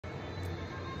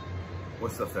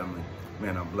What's up, family?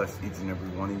 Man, I bless each and every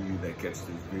one of you that catch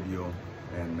this video,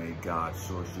 and may God,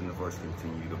 Source, Universe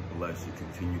continue to bless you,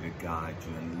 continue to guide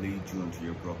you, and lead you into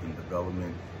your growth and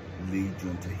development, lead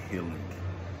you into healing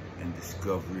and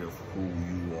discovery of who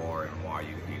you are and why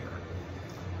you're here.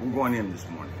 We're going in this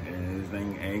morning, and this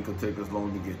thing ain't gonna take us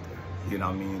long to get there. You know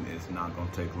what I mean? It's not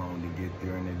gonna take long to get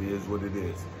there, and it is what it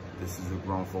is. This is a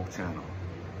grown folk channel.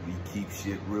 We keep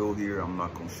shit real here. I'm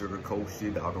not gonna sugarcoat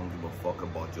shit. I don't give a fuck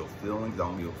about your feelings. I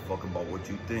don't give a fuck about what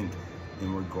you think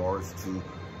in regards to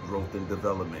growth and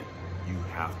development. You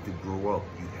have to grow up.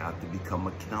 You have to become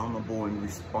accountable and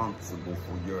responsible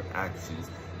for your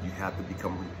actions. You have to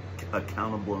become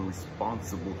accountable and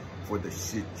responsible for the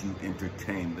shit you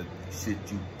entertain, the shit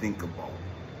you think about.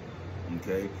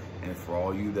 Okay? And for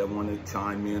all you that want to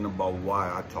chime in about why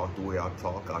I talk the way I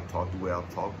talk the way I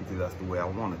talk because that's the way I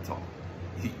want to talk.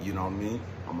 You know what I mean?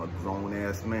 I'm a grown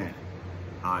ass man.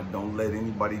 I don't let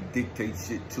anybody dictate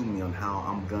shit to me on how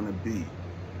I'm gonna be.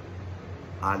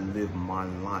 I live my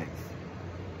life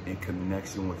in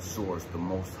connection with Source, the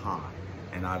Most High.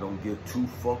 And I don't give two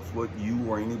fucks what you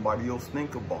or anybody else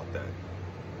think about that.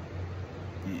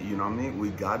 You know what I mean? We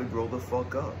gotta grow the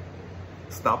fuck up.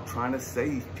 Stop trying to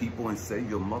save people and save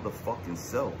your motherfucking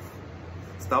self.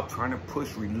 Stop trying to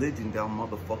push religion down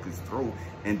motherfuckers' throat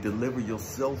and deliver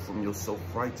yourself from your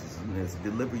self-righteousness.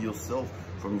 Deliver yourself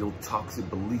from your toxic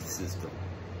belief system.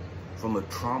 From the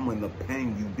trauma and the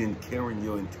pain you've been carrying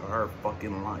your entire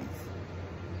fucking life.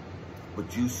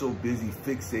 But you so busy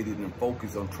fixated and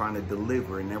focused on trying to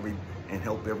deliver and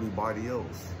help everybody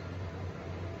else.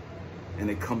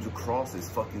 And it comes across as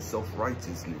fucking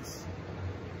self-righteousness.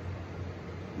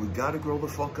 We gotta grow the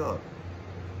fuck up.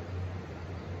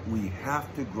 We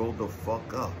have to grow the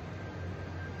fuck up.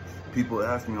 People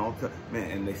ask me all the time,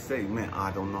 man, and they say, man, I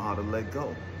don't know how to let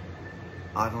go.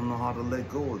 I don't know how to let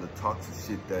go of the toxic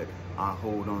shit that I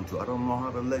hold on to. I don't know how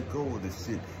to let go of the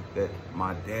shit that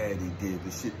my daddy did,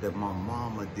 the shit that my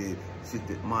mama did, shit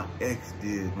that my ex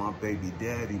did, my baby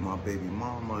daddy, my baby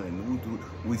mama, and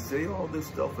we say all this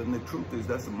stuff, and the truth is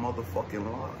that's a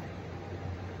motherfucking lie.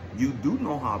 You do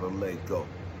know how to let go.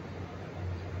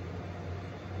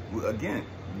 Again,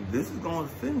 this is going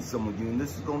to offend some of you, and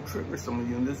this is going to trigger some of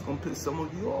you, and this is going to piss some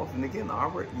of you off. And again,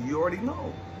 you already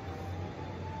know.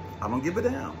 I don't give a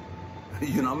damn.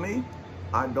 You know what I mean?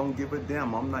 I don't give a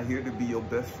damn. I'm not here to be your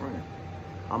best friend.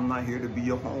 I'm not here to be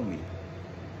your homie.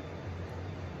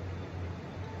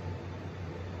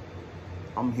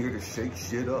 I'm here to shake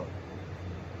shit up.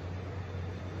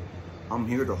 I'm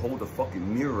here to hold a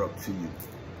fucking mirror up to you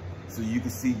so you can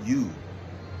see you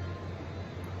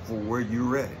for where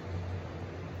you're at.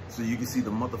 So you can see the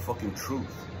motherfucking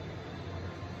truth.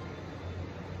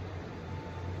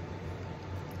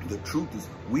 The truth is,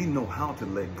 we know how to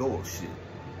let go of shit.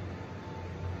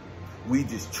 We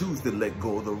just choose to let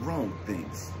go of the wrong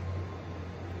things.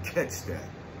 Catch that.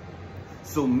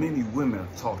 So many women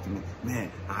have talked to me,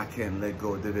 man, I can't let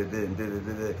go of and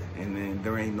then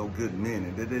there ain't no good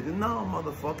men. And no,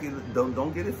 motherfucker,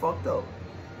 don't get it fucked up.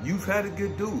 You've had a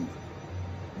good dude.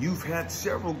 You've had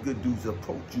several good dudes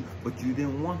approach you, but you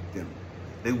didn't want them.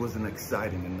 They wasn't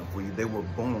exciting enough for you. They were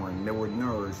boring. They were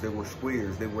nerds. They were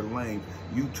squares. They were lame.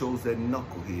 You chose that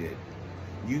knucklehead.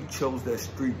 You chose that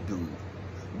street dude.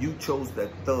 You chose that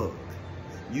thug.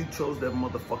 You chose that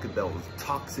motherfucker that was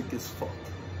toxic as fuck.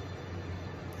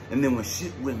 And then when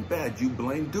shit went bad, you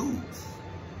blamed dudes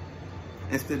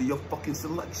instead of your fucking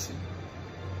selection.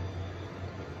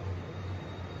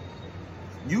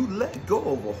 You let go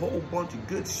of a whole bunch of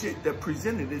good shit that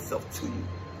presented itself to you.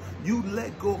 You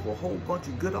let go of a whole bunch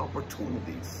of good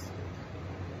opportunities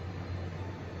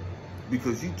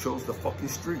because you chose the fucking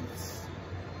streets.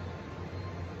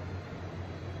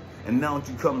 And now that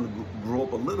you come to grow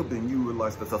up a little bit and you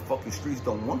realize that the fucking streets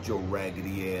don't want your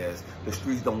raggedy ass. The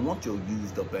streets don't want your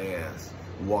used up ass,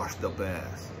 washed up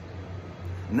ass.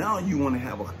 Now you want to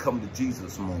have a come to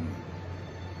Jesus moment.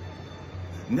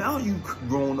 Now you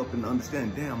grown up and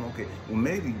understand, damn, okay, well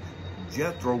maybe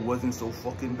Jethro wasn't so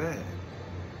fucking bad.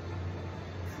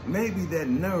 Maybe that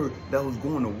nerd that was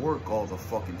going to work all the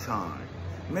fucking time,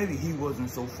 maybe he wasn't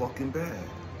so fucking bad.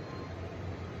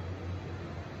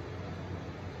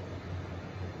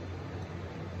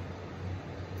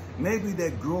 Maybe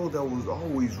that girl that was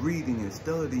always reading and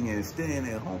studying and staying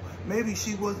at home, maybe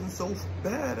she wasn't so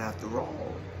bad after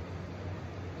all.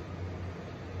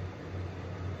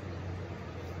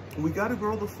 We gotta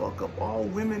grow the fuck up. All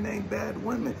women ain't bad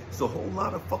women. It's a whole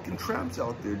lot of fucking tramps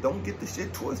out there. Don't get the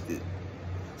shit twisted.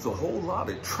 It's a whole lot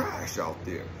of trash out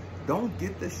there. Don't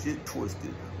get the shit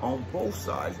twisted. On both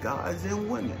sides, guys and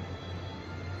women.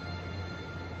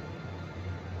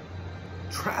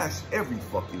 trash every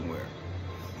fucking where.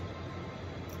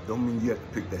 Don't mean you have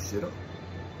to pick that shit up.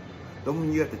 Don't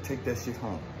mean you have to take that shit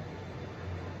home.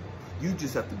 You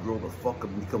just have to grow the fuck up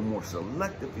and become more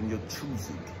selective in your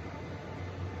choosing.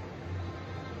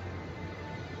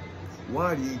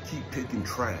 Why do you keep taking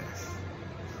trash?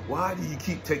 Why do you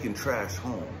keep taking trash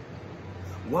home?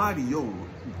 Why do your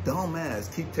dumb ass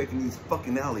keep taking these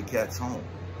fucking alley cats home?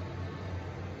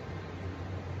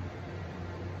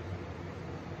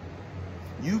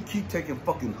 You keep taking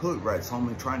fucking hood rats home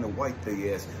and trying to wipe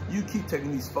their ass. You keep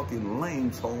taking these fucking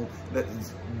lames home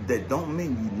that don't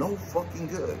mean you no fucking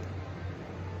good.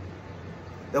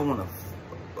 That want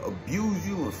to abuse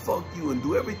you and fuck you and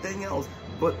do everything else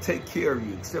but take care of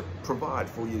you, except provide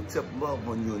for you, except love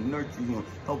on you and nurture you and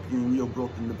help you in your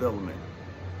growth and development.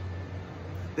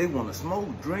 They want to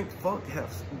smoke, drink, fuck,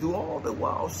 do all the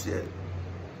wild shit,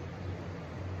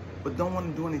 but don't want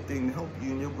to do anything to help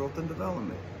you in your growth and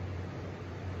development.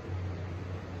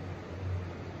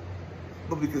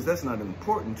 But because that's not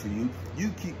important to you, you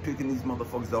keep picking these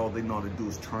motherfuckers that all they know how to do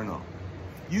is turn up.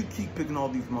 You keep picking all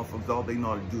these motherfuckers, all they know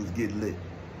how to do is get lit.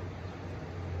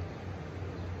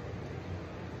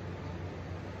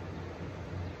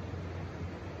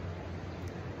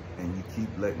 And you keep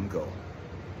letting go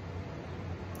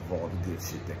of all the good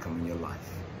shit that come in your life.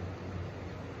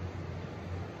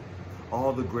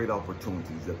 All the great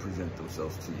opportunities that present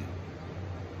themselves to you.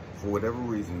 For whatever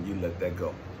reason, you let that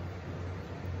go.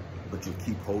 But you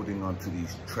keep holding on to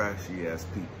these trashy ass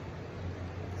people.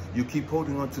 You keep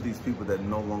holding on to these people that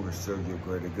no longer serve your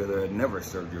greater good, or that never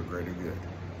served your greater good.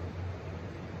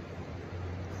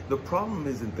 The problem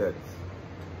isn't that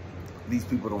these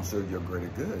people don't serve your greater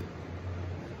good.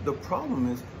 The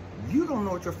problem is you don't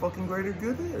know what your fucking greater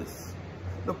good is.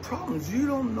 The problem is you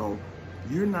don't know,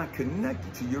 you're not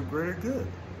connected to your greater good.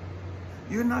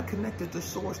 You're not connected to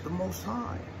Source, the Most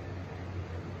High,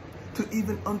 to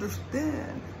even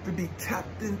understand, to be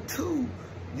tapped into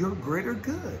your greater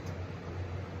good.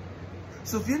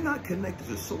 So if you're not connected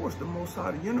to Source, the Most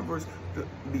High, the universe, to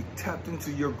be tapped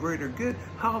into your greater good,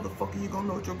 how the fuck are you gonna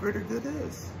know what your greater good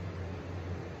is?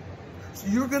 So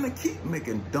you're gonna keep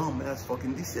making dumb ass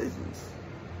fucking decisions.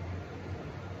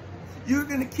 You're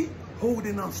gonna keep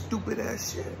holding on stupid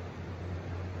ass shit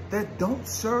that don't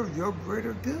serve your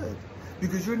greater good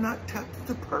because you're not tapped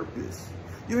into purpose.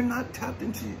 You're not tapped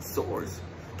into your Source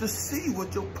to see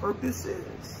what your purpose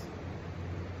is.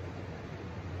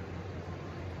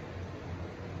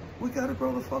 We gotta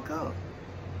grow the fuck up.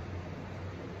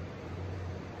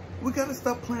 We gotta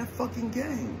stop playing fucking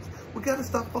games. We gotta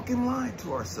stop fucking lying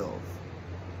to ourselves.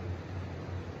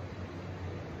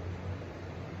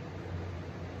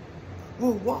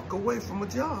 We'll walk away from a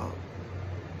job.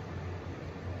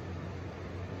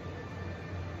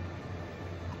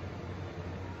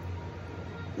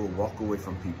 We'll walk away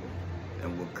from people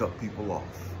and we'll cut people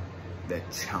off that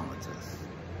challenge us.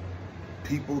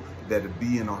 People that'll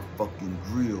be in our fucking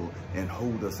grill and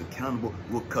hold us accountable,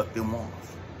 we'll cut them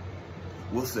off.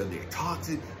 We'll say they're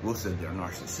toxic, we'll say they're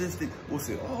narcissistic, we'll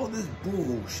say all this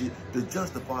bullshit to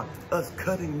justify us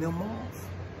cutting them off.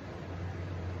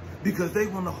 Because they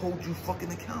want to hold you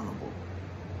fucking accountable.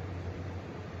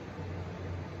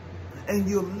 And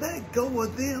you'll let go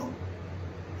of them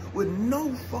with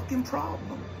no fucking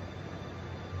problem.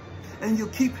 And you'll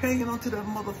keep hanging on to that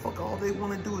motherfucker. All they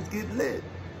want to do is get lit.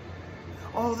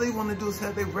 All they want to do is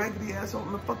have their raggedy ass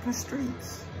on the fucking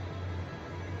streets.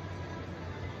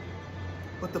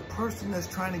 But the person that's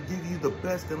trying to give you the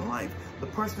best in life, the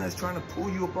person that's trying to pull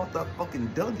you up off that fucking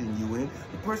dungeon you in,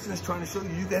 the person that's trying to show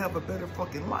you can have a better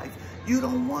fucking life, you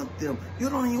don't want them.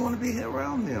 You don't even want to be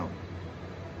around them.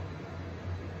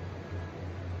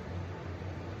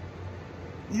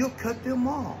 You'll cut them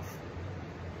off.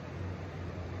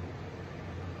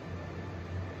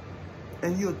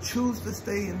 And you'll choose to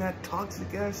stay in that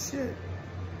toxic ass shit.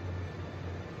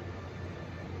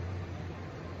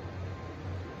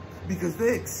 Because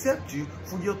they accept you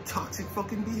for your toxic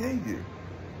fucking behavior.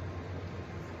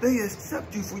 They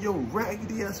accept you for your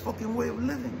raggedy ass fucking way of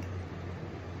living.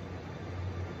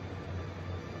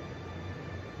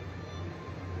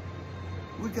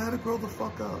 We gotta grow the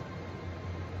fuck up.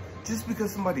 Just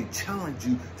because somebody challenge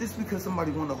you, just because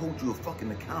somebody want to hold you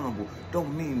fucking accountable,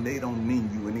 don't mean they don't mean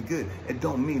you any good. It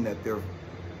don't mean that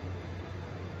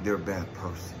they're a bad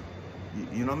person.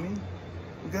 You know what I mean?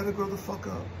 We gotta grow the fuck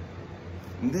up.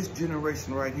 And this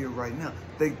generation right here, right now,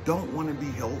 they don't want to be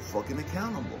held fucking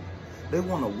accountable. They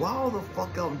want to wild the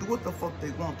fuck out and do what the fuck they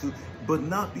want to, but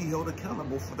not be held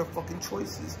accountable for their fucking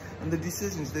choices and the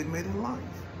decisions they made in life.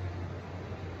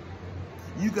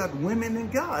 You got women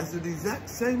and guys that are the exact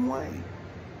same way.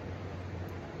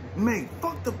 make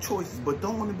fucked up choices, but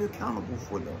don't want to be accountable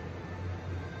for them.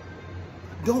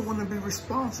 Don't want to be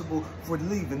responsible for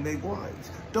leaving their wives.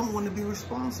 Don't want to be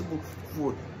responsible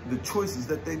for the choices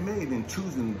that they made in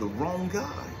choosing the wrong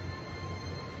guy.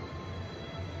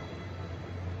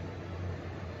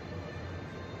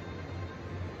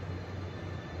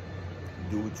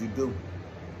 Do what you do.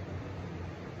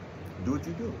 Do what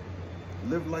you do.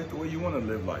 Live life the way you want to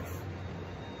live life.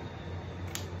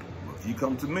 But if you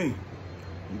come to me,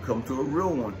 you come to a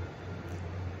real one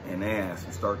and ask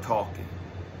and start talking,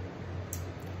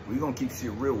 we're going to keep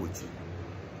shit real with you.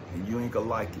 And you ain't going to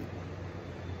like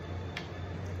it.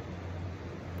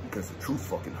 Because the truth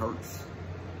fucking hurts.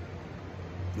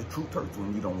 The truth hurts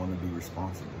when you don't want to be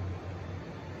responsible.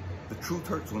 The truth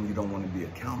hurts when you don't want to be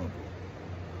accountable.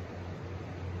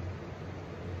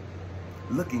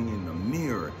 Looking in the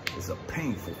mirror is a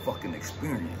painful fucking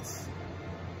experience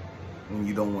when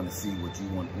you don't want to see what you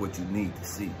want, what you need to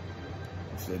see.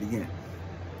 I'll say it again.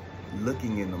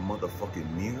 Looking in the motherfucking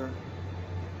mirror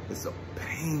is a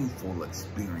painful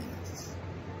experience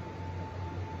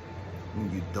when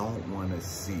you don't want to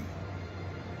see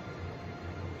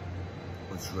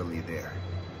what's really there.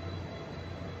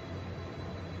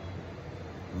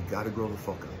 We gotta grow the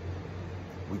fuck up.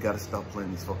 We gotta stop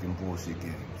playing these fucking bullshit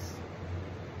games.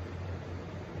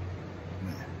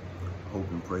 Man, hope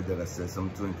and pray that I said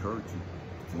something to encourage you,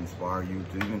 to inspire you,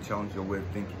 to even challenge your way of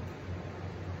thinking.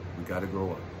 We gotta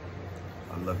grow up.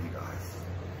 I love you guys.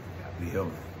 Be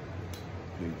healthy.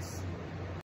 Peace.